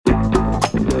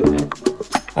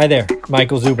Hi there,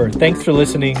 Michael Zuber. Thanks for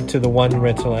listening to the One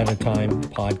Rental at a Time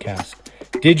podcast.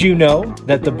 Did you know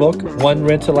that the book One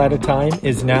Rental at a Time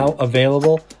is now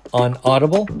available on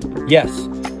Audible? Yes,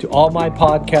 to all my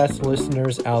podcast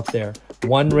listeners out there,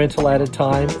 One Rental at a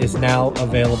Time is now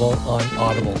available on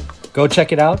Audible. Go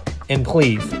check it out and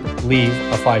please leave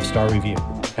a 5-star review.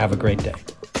 Have a great day.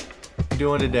 What are you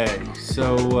doing today?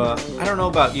 So, I don't know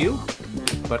about you,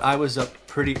 but I was up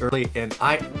pretty early and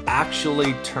I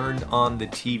actually turned on the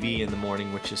TV in the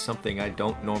morning, which is something I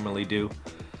don't normally do.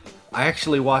 I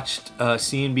actually watched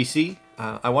CNBC.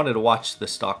 I wanted to watch the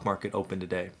stock market open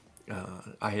today.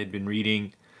 I had been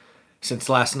reading since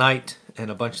last night and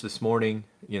a bunch this morning.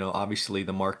 You know, obviously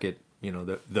the market, you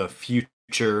know, the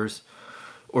futures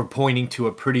were pointing to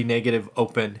a pretty negative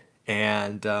open,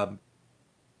 and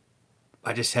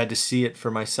I just had to see it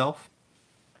for myself.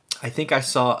 I think I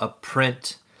saw a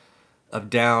print of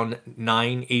down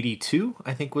 982,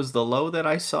 I think was the low that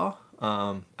I saw.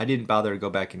 I didn't bother to go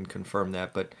back and confirm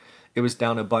that, but it was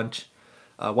down a bunch.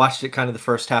 Watched it kind of the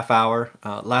first half hour.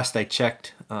 Last I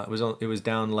checked, it was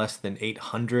down less than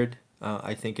 800.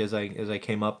 I think as I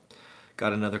came up,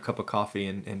 got another cup of coffee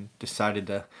and decided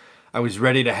I was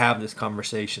ready to have this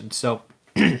conversation. So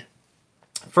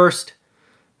first,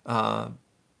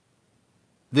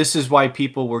 this is why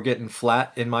people were getting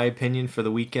flat, in my opinion, for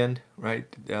the weekend, right?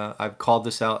 I've called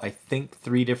this out, I think,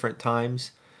 3 different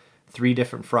times, 3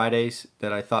 different Fridays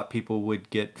that I thought people would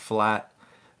get flat.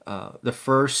 The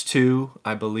first 2,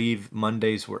 I believe,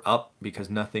 Mondays were up because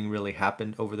nothing really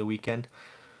happened over the weekend.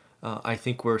 I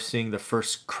think we're seeing the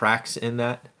first cracks in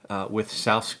that with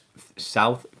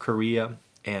South Korea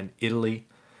and Italy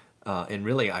and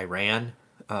really Iran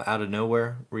out of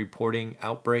nowhere reporting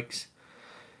outbreaks.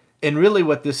 And really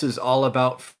what this is all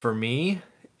about for me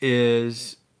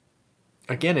is,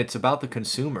 again, it's about the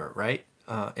consumer, right?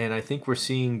 And I think we're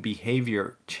seeing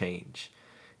behavior change.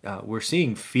 We're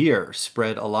seeing fear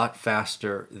spread a lot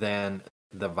faster than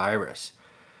the virus.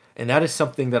 And that is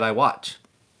something that I watch,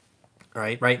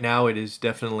 right? Right now it is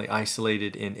definitely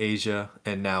isolated in Asia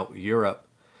and now Europe.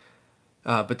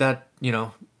 But that, you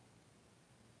know,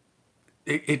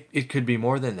 it could be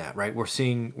more than that, right? We're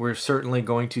certainly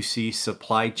going to see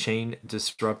supply chain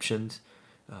disruptions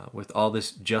with all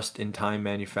this just-in-time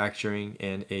manufacturing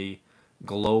and a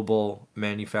global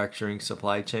manufacturing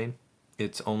supply chain.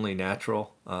 It's only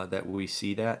natural that we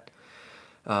see that.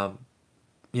 You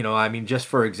know, I mean, just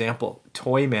for example,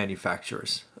 toy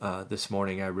manufacturers this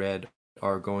morning I read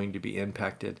are going to be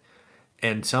impacted,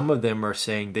 and some of them are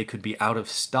saying they could be out of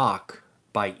stock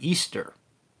by Easter.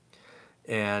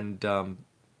 And,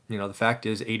 you know, the fact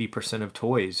is 80% of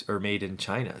toys are made in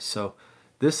China. So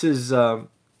this is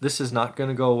not going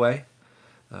to go away.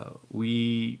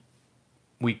 We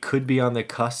could be on the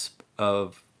cusp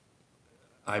of,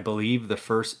 I believe, the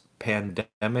first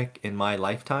pandemic in my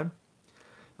lifetime.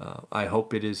 I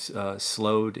hope it is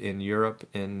slowed in Europe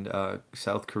and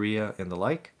South Korea and the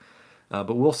like.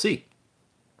 But we'll see.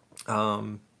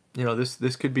 You know,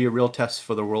 this could be a real test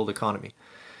for the world economy.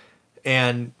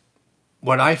 And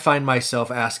what I find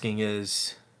myself asking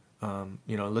is,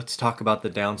 you know, let's talk about the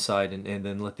downside and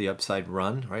then let the upside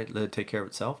run, right? Let it take care of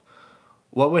itself.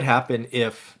 What would happen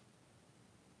if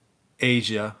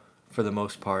Asia, for the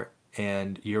most part,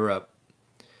 and Europe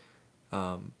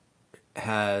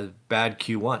had bad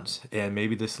Q1s, and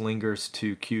maybe this lingers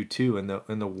to Q2,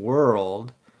 and the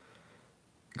world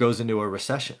goes into a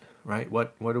recession, right?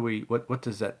 What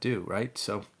does that do, right?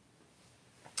 So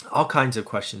all kinds of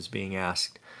questions being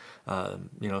asked.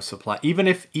 You know, supply. Even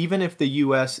if the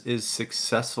U.S. is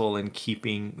successful in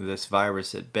keeping this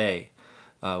virus at bay,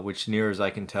 which, near as I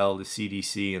can tell, the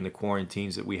CDC and the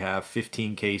quarantines that we have,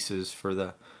 15 cases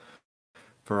for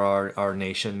our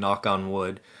nation, knock on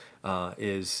wood,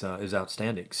 is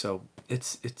outstanding. So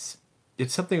it's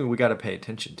something we got to pay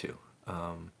attention to.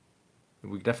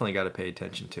 We definitely got to pay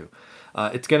attention to.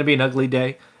 It's going to be an ugly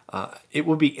day. It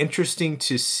will be interesting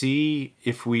to see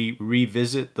if we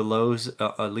revisit the lows,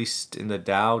 at least in the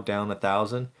Dow, down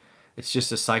 1,000. It's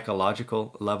just a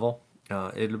psychological level.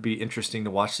 It'll be interesting to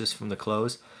watch this from the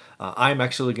close. I'm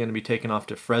actually going to be taking off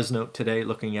to Fresno today,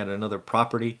 looking at another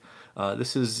property.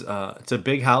 It's a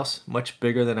big house, much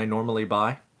bigger than I normally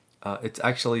buy. It's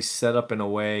actually set up in a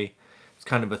way, it's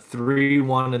kind of a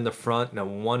 3-1 in the front and a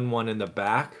 1-1 in the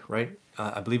back, right?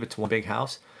 I believe it's one big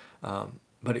house.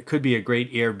 But it could be a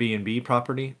great Airbnb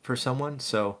property for someone,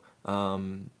 so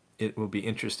it will be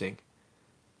interesting.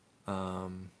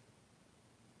 I'm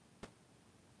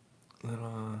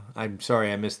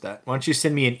sorry I missed that. Why don't you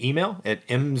send me an email at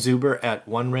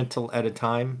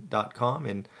mzuber@onerentalatatime.com,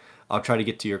 and I'll try to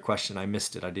get to your question. I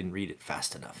missed it. I didn't read it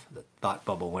fast enough. The thought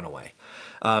bubble went away.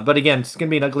 But again, it's going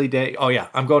to be an ugly day. Oh yeah,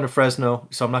 I'm going to Fresno,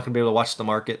 so I'm not going to be able to watch the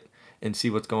market and see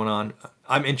what's going on.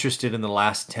 I'm interested in the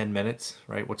last 10 minutes,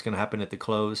 right? What's going to happen at the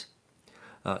close.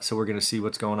 So we're going to see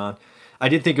what's going on. I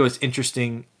did think it was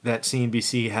interesting that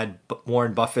CNBC had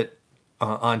Warren Buffett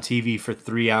on TV for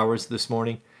 3 hours this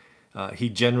morning. He,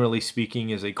 generally speaking,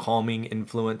 is a calming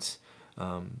influence.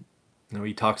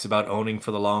 He talks about owning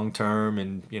for the long term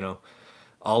and,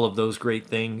 all of those great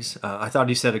things. I thought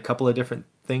he said a couple of different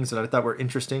things that I thought were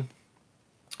interesting.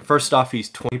 First off,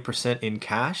 he's 20% in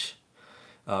cash,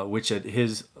 which at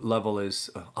his level is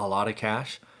a lot of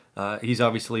cash. He's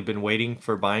obviously been waiting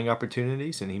for buying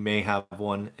opportunities, and he may have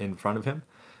one in front of him.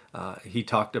 He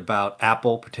talked about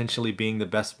Apple potentially being the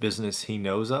best business he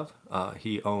knows of.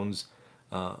 He owns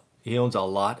a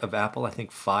lot of Apple. I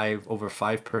think over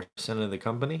 5% of the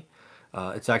company.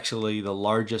 It's actually the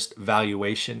largest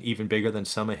valuation, even bigger than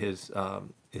some of his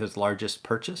largest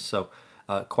purchase. So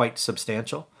quite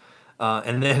substantial.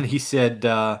 And then he said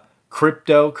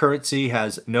cryptocurrency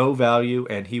has no value,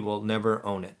 and he will never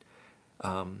own it.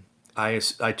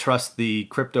 I trust the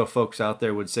crypto folks out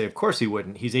there would say, of course he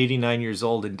wouldn't. He's 89 years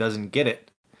old and doesn't get it.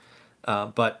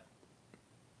 But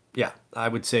yeah, I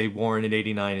would say Warren at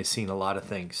 89 has seen a lot of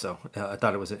things. So I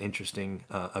thought it was an interesting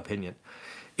opinion.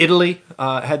 Italy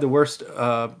had the worst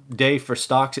day for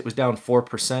stocks. It was down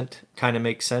 4%. Kind of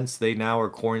makes sense. They now are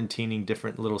quarantining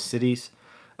different little cities.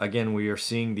 Again, we are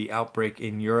seeing the outbreak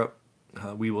in Europe.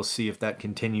 We will see if that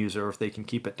continues or if they can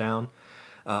keep it down.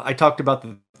 I talked about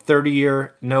the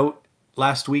 30-year note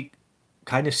last week,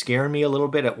 kind of scaring me a little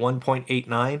bit at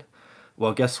 1.89.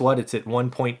 Well, guess what? It's at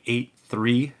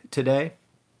 1.83 today.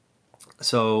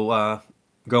 So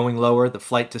going lower, the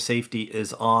flight to safety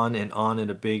is on and on in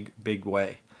a big, big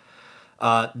way.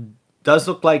 Does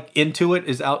look like Intuit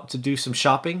is out to do some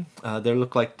shopping.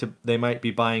 They might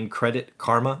be buying Credit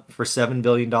Karma for $7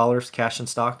 billion cash and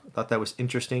stock. Thought that was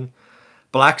interesting.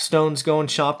 Blackstone's going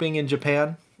shopping in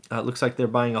Japan. Looks like they're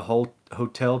buying a whole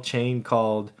hotel chain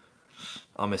called,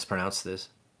 I'll mispronounce this,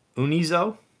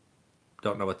 Unizo.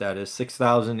 Don't know what that is.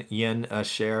 6,000 yen a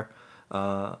share.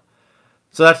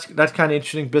 So that's kind of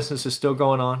interesting. Business is still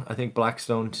going on. I think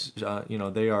Blackstone,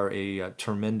 they are a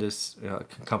tremendous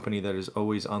company that is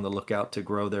always on the lookout to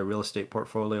grow their real estate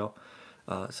portfolio.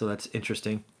 So that's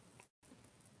interesting.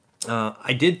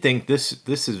 I did think this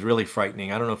is really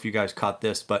frightening. I don't know if you guys caught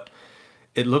this, but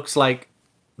it looks like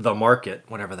the market,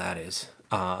 whatever that is,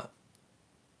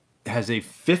 has a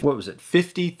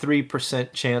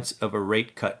 53% chance of a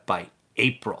rate cut by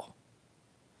April.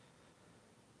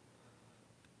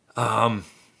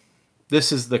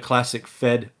 This is the classic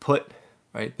Fed put,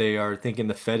 right? They are thinking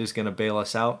the Fed is going to bail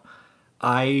us out.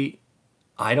 I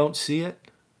don't see it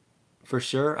for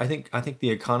sure. I think the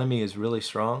economy is really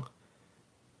strong.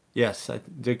 Yes,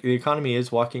 the economy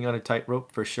is walking on a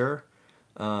tightrope for sure.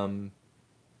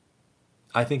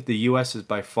 I think the U.S. is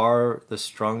by far the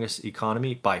strongest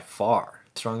economy,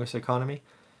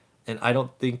 and I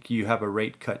don't think you have a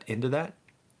rate cut into that.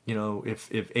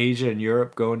 If Asia and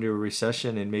Europe go into a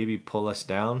recession and maybe pull us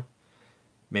down,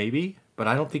 maybe, but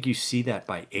I don't think you see that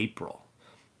by April.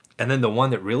 And then the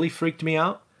one that really freaked me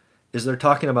out is they're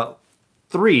talking about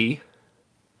three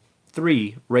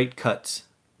rate cuts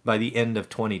by the end of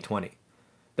 2020.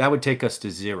 That would take us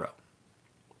to 0.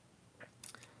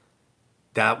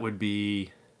 That would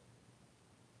be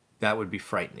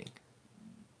frightening.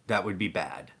 That would be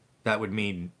bad. That would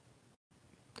mean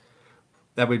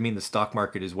the stock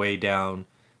market is way down.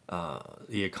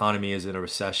 The economy is in a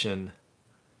recession.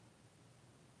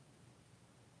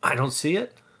 I don't see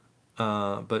it,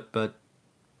 but I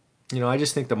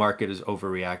just think the market is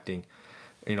overreacting.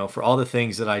 For all the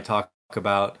things that I talk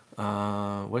about,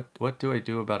 what do I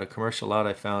do about a commercial lot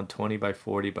I found 20 by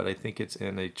 40, but I think it's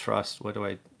in a trust? What do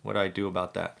I do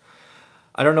about that?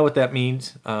 I don't know what that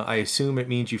means. I assume it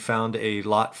means you found a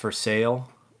lot for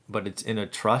sale, but it's in a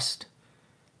trust.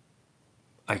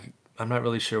 I'm not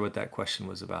really sure what that question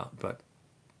was about, but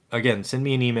again, send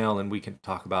me an email and we can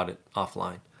talk about it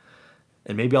offline,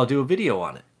 and maybe I'll do a video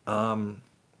on it.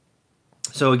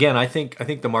 So again, I think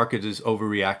the market is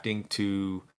overreacting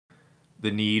to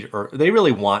the need, or they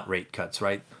really want rate cuts,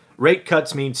 right? Rate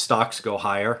cuts means stocks go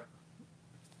higher,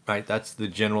 right? That's the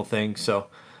general thing. So,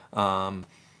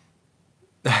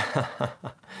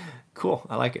 cool.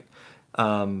 I like it.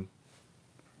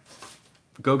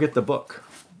 Go get the book.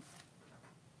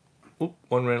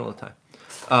 One rental at a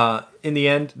time. In the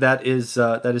end, that is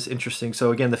interesting.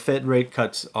 So again, the Fed rate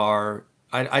cuts are,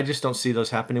 I just don't see those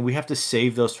happening. We have to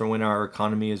save those for when our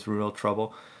economy is in real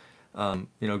trouble.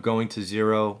 Going to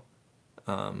 0,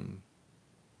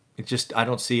 I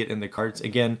don't see it in the cards.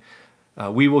 Again,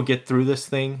 we will get through this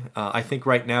thing. I think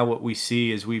right now what we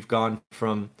see is we've gone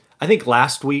from, I think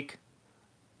last week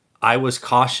I was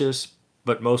cautious,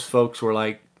 but most folks were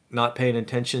like not paying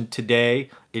attention. Today,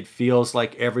 it feels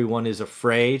like everyone is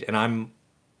afraid, and I'm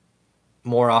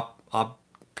more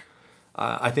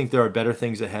I think there are better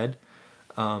things ahead.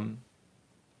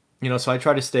 So I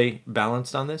try to stay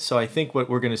balanced on this. So I think what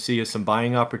we're going to see is some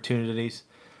buying opportunities.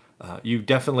 You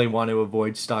definitely want to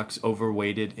avoid stocks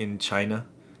overweighted in China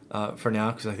for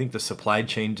now, because I think the supply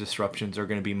chain disruptions are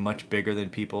going to be much bigger than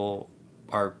people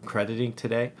are crediting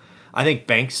today. I think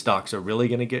bank stocks are really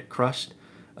going to get crushed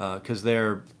because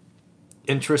their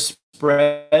interest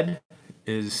spread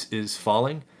is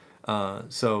falling.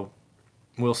 So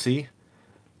we'll see.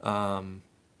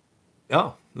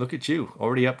 Oh, look at you,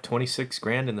 already up 26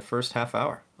 grand in the first half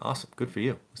hour. Awesome, good for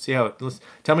you.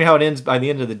 Tell me how it ends by the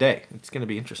end of the day. It's going to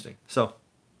be interesting. So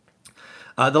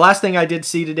the last thing I did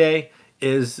see today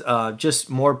is just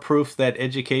more proof that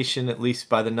education, at least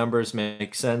by the numbers,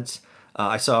 makes sense.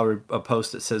 I saw a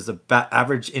post that says the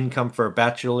average income for a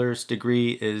bachelor's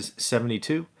degree is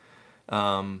 72.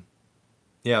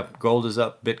 Yeah, gold is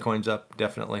up, Bitcoin's up,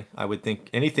 definitely. I would think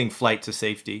anything flight to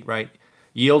safety, right?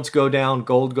 Yields go down,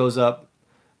 gold goes up,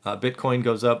 Bitcoin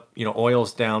goes up,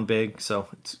 oil's down big, so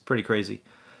it's pretty crazy.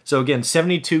 So again,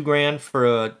 72 grand for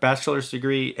a bachelor's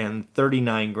degree and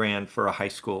 39 grand for a high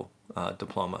school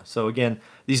diploma. So again,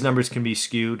 these numbers can be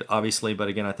skewed, obviously, but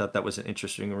again, I thought that was an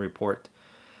interesting report.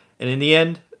 And in the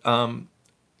end, I'm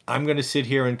going to sit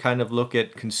here and kind of look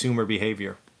at consumer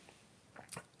behavior.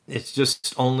 It's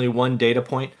just only one data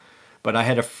point, but I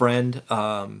had a friend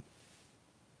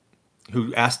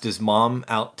who asked his mom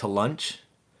out to lunch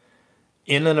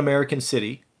in an American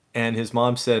city, and his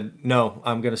mom said, "No,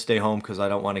 I'm going to stay home because I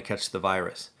don't want to catch the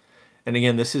virus." And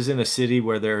again, this is in a city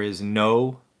where there is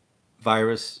no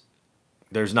virus.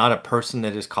 There's not a person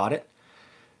that has caught it.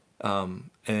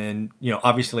 And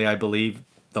obviously I believe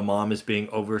the mom is being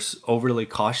overly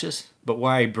cautious. But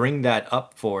why I bring that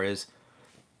up for is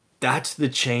that's the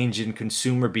change in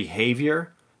consumer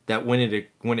behavior that when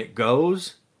it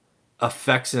goes,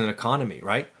 affects an economy,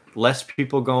 right? Less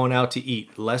people going out to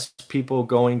eat, less people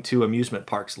going to amusement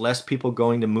parks, less people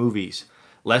going to movies,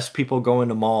 less people going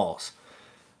to malls.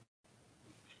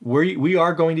 We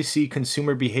are going to see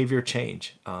consumer behavior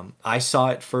change. I saw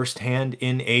it firsthand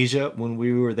in Asia when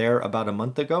we were there about a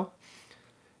month ago.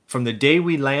 From the day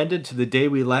we landed to the day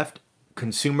we left,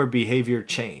 consumer behavior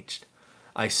changed.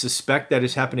 I suspect that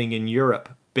is happening in Europe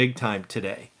big time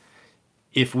today.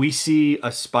 If we see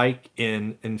a spike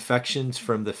in infections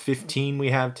from the 15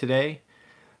 we have today,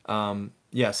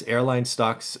 yes, airline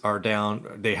stocks are down.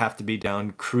 They have to be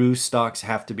down. Cruise stocks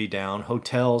have to be down.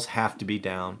 Hotels have to be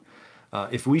down.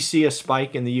 If we see a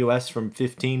spike in the U.S. from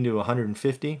 15 to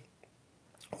 150,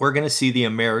 we're going to see the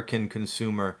American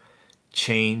consumer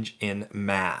change in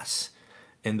mass.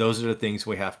 And those are the things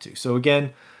we have to. So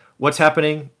again, what's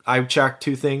happening? I've tracked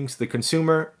two things: the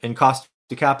consumer and cost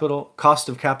of capital. Cost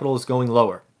of capital is going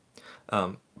lower.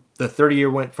 The 30-year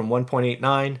went from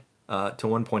 1.89 to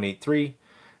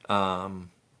 1.83.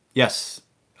 Yes,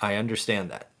 I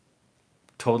understand that.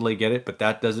 Totally get it, but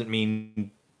that doesn't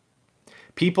mean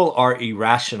people are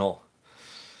irrational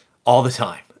all the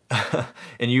time.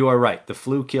 And you are right. The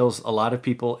flu kills a lot of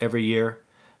people every year.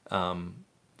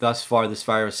 Thus far, this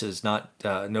virus has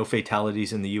no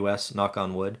fatalities in the U.S., knock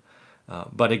on wood.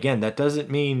 But again, that doesn't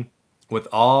mean with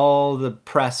all the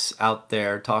press out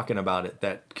there talking about it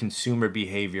that consumer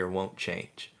behavior won't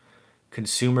change.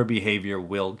 Consumer behavior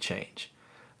will change.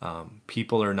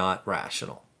 People are not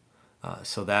rational.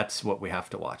 So that's what we have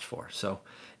to watch for. So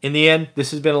in the end,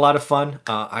 this has been a lot of fun.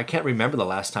 I can't remember the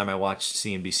last time I watched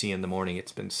CNBC in the morning.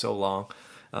 It's been so long.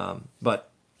 But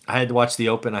I had to watch the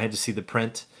open. I had to see the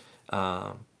print.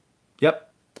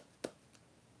 Yep.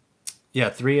 Yeah,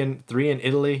 three in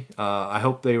Italy. I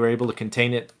hope they were able to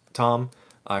contain it, Tom.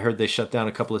 I heard they shut down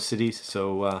a couple of cities.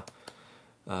 So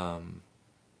I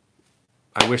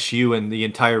wish you and the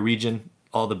entire region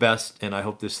all the best, and I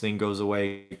hope this thing goes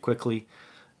away quickly.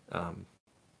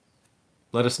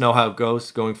 Let us know how it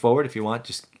goes going forward. If you want,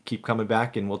 just keep coming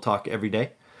back, and we'll talk every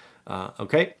day.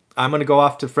 Okay, I'm going to go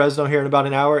off to Fresno here in about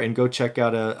an hour and go check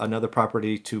out another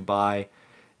property to buy.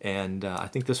 And I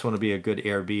think this one will be a good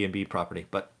Airbnb property.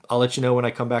 But I'll let you know when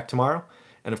I come back tomorrow.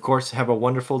 And of course, have a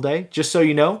wonderful day. Just so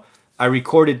you know, I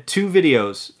recorded 2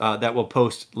 videos that will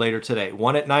post later today.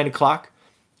 One at 9 o'clock,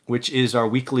 which is our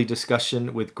weekly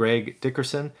discussion with Greg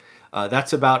Dickerson.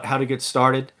 That's about how to get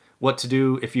started, what to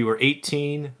do if you were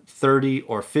 18, 30,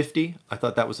 or 50. I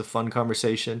thought that was a fun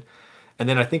conversation. And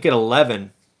then I think at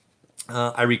 11,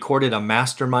 I recorded a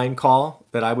mastermind call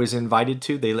that I was invited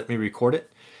to. They let me record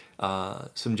it.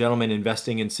 Some gentlemen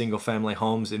investing in single-family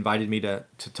homes invited me to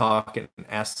talk and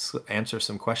answer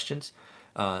some questions.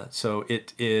 So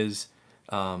it is,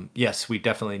 yes, we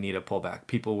definitely need a pullback.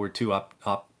 People were too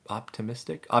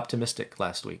optimistic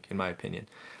last week, in my opinion.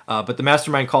 But the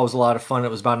mastermind call was a lot of fun.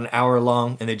 It was about an hour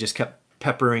long, and they just kept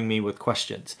peppering me with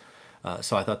questions.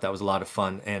 So I thought that was a lot of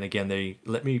fun. And again, they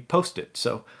let me post it.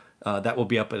 So that will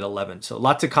be up at 11. So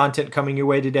lots of content coming your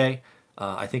way today.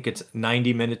 I think it's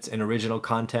 90 minutes in original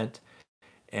content.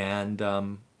 And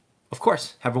of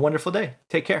course, have a wonderful day.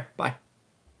 Take care. Bye.